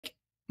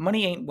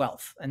money ain't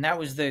wealth. And that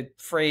was the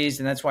phrase.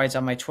 And that's why it's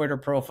on my Twitter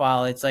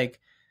profile. It's like,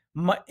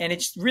 and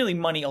it's really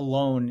money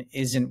alone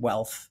isn't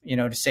wealth,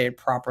 to say it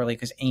properly,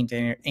 because ain't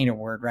a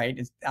word, right?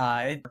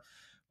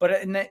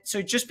 So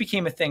it just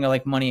became a thing of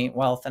like money ain't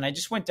wealth. And I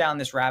just went down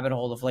this rabbit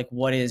hole of like,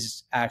 what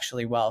is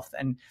actually wealth?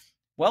 And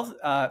wealth,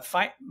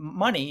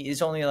 money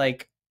is only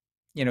like,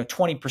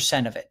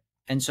 20% of it.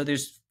 And so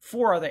there's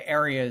four other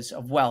areas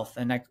of wealth,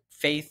 and like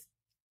faith,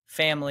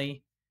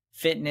 family,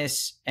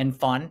 fitness, and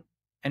fun,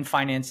 and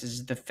finances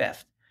is the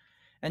fifth.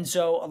 And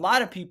so a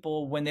lot of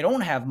people, when they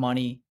don't have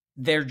money,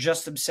 they're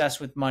just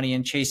obsessed with money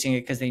and chasing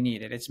it because they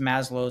need it. It's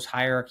Maslow's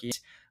hierarchy.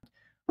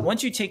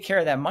 Once you take care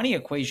of that money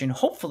equation,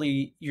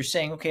 hopefully you're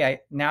saying, okay,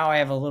 now I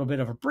have a little bit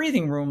of a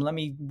breathing room. Let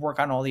me work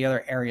on all the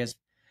other areas.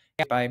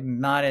 I'm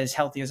not as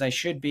healthy as I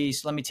should be.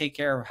 So let me take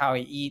care of how I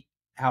eat,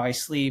 how I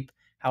sleep,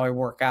 how I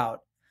work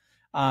out.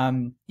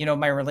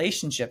 My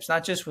relationships,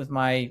 not just with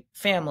my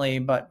family,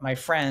 but my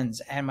friends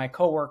and my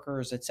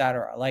coworkers, et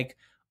cetera. Like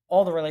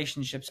all the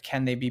relationships,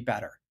 can they be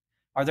better?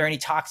 Are there any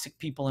toxic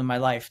people in my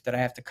life that I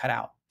have to cut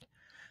out?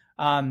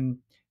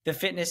 The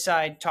fitness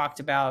side talked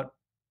about,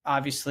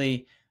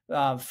 obviously,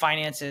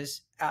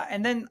 finances.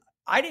 And then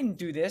I didn't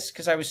do this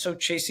because I was so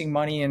chasing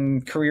money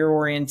and career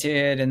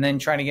oriented and then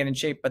trying to get in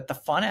shape, but the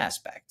fun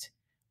aspect,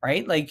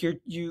 right? Like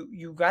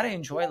you got to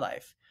enjoy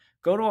life.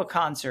 Go to a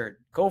concert,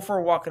 go for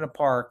a walk in a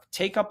park,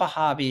 take up a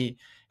hobby,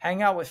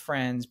 hang out with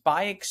friends,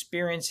 buy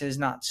experiences,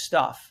 not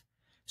stuff.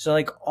 So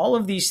like all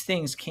of these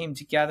things came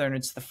together, and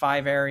it's the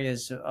 5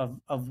 areas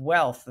of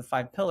wealth, the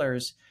 5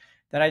 pillars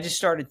that I just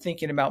started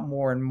thinking about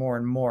more and more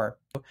and more.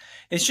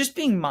 It's just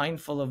being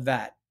mindful of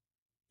that,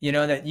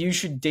 that you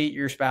should date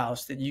your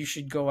spouse, that you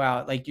should go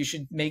out, like you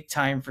should make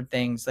time for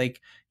things,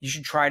 like you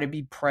should try to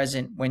be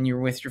present when you're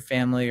with your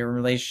family or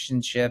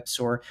relationships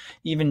or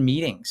even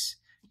meetings.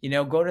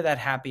 Go to that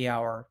happy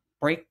hour,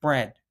 break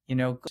bread,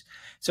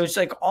 So it's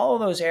like all of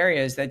those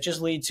areas that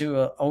just lead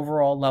to an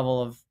overall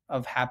level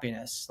of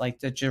happiness, like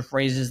that just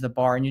raises the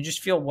bar and you just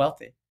feel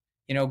wealthy,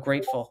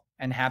 grateful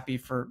and happy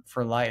for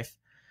life.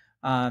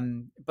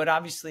 But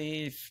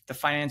obviously if the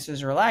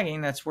finances are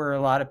lagging, that's where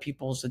a lot of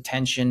people's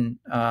attention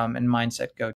and mindset go.